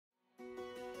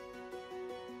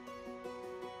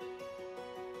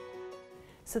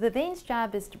So the vein's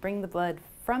job is to bring the blood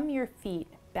from your feet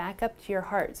back up to your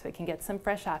heart so it can get some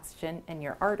fresh oxygen and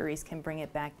your arteries can bring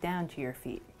it back down to your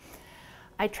feet.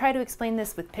 I try to explain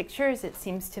this with pictures. It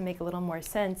seems to make a little more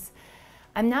sense.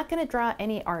 I'm not going to draw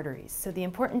any arteries, so the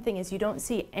important thing is you don't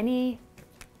see any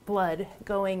blood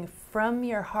going from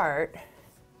your heart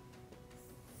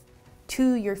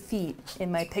to your feet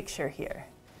in my picture here.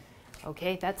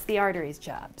 Okay, that's the arteries'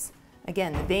 jobs.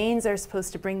 Again, the veins are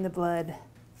supposed to bring the blood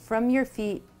from your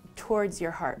feet towards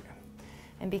your heart.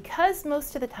 And because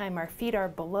most of the time our feet are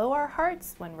below our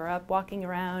hearts when we're up walking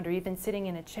around or even sitting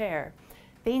in a chair,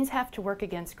 veins have to work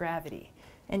against gravity.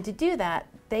 And to do that,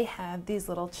 they have these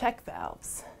little check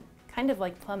valves, kind of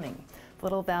like plumbing.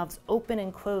 Little valves open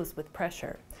and close with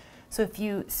pressure. So if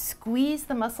you squeeze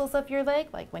the muscles of your leg,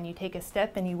 like when you take a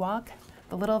step and you walk,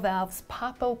 the little valves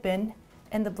pop open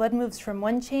and the blood moves from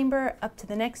one chamber up to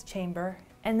the next chamber,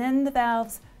 and then the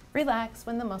valves relax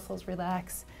when the muscles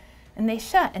relax, and they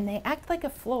shut and they act like a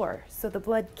floor so the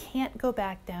blood can't go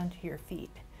back down to your feet.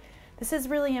 This is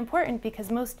really important because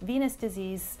most venous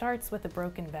disease starts with a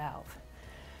broken valve.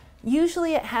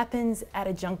 Usually it happens at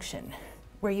a junction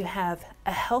where you have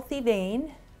a healthy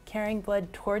vein carrying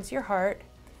blood towards your heart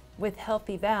with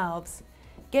healthy valves,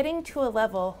 getting to a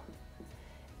level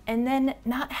and then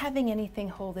not having anything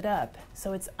hold it up,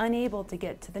 so it's unable to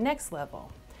get to the next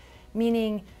level.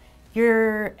 Meaning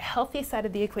your healthy side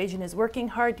of the equation is working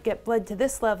hard to get blood to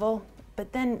this level,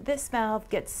 but then this valve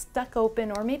gets stuck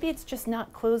open, or maybe it's just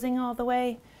not closing all the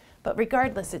way, but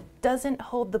regardless, it doesn't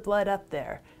hold the blood up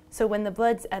there. So when the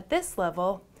blood's at this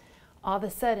level, all of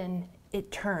a sudden it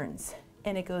turns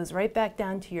and it goes right back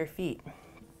down to your feet.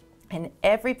 And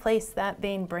every place that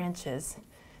vein branches,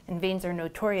 and veins are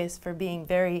notorious for being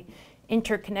very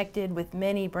interconnected with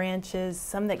many branches,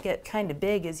 some that get kind of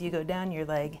big as you go down your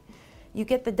leg, you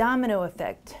get the domino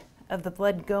effect of the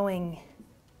blood going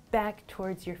back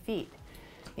towards your feet.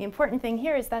 The important thing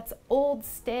here is that's old,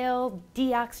 stale,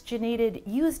 deoxygenated,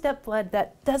 used up blood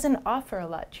that doesn't offer a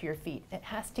lot to your feet. It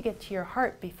has to get to your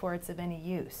heart before it's of any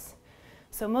use.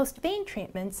 So most vein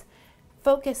treatments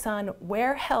focus on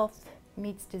where health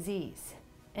meets disease.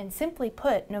 And simply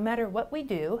put, no matter what we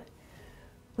do,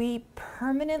 we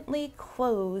permanently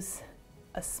close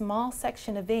a small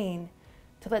section of vein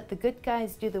to let the good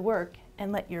guys do the work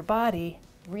and let your body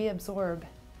reabsorb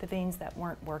the veins that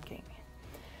weren't working.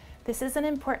 This is an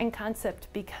important concept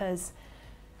because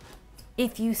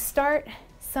if you start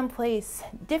someplace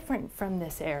different from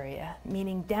this area,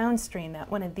 meaning downstream at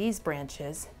one of these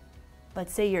branches,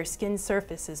 let's say your skin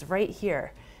surface is right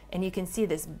here, and you can see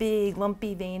this big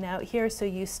lumpy vein out here, so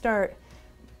you start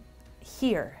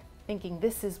here, thinking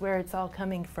this is where it's all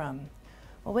coming from.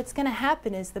 Well, what's going to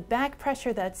happen is the back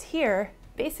pressure that's here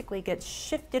basically gets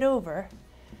shifted over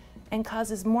and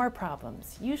causes more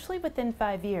problems, usually within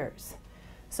 5 years.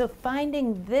 So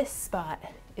finding this spot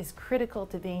is critical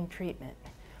to vein treatment.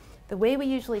 The way we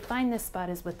usually find this spot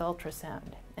is with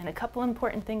ultrasound. And a couple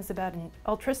important things about an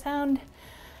ultrasound: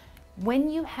 when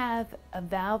you have a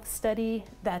valve study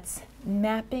that's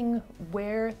mapping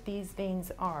where these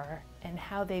veins are and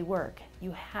how they work,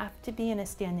 you have to be in a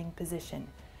standing position.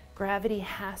 Gravity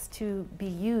has to be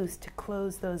used to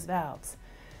close those valves.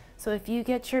 So if you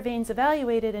get your veins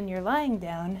evaluated and you're lying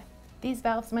down, these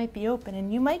valves might be open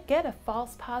and you might get a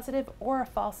false positive or a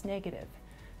false negative.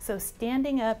 So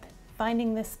standing up,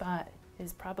 finding this spot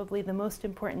is probably the most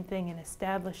important thing in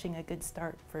establishing a good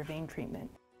start for vein treatment.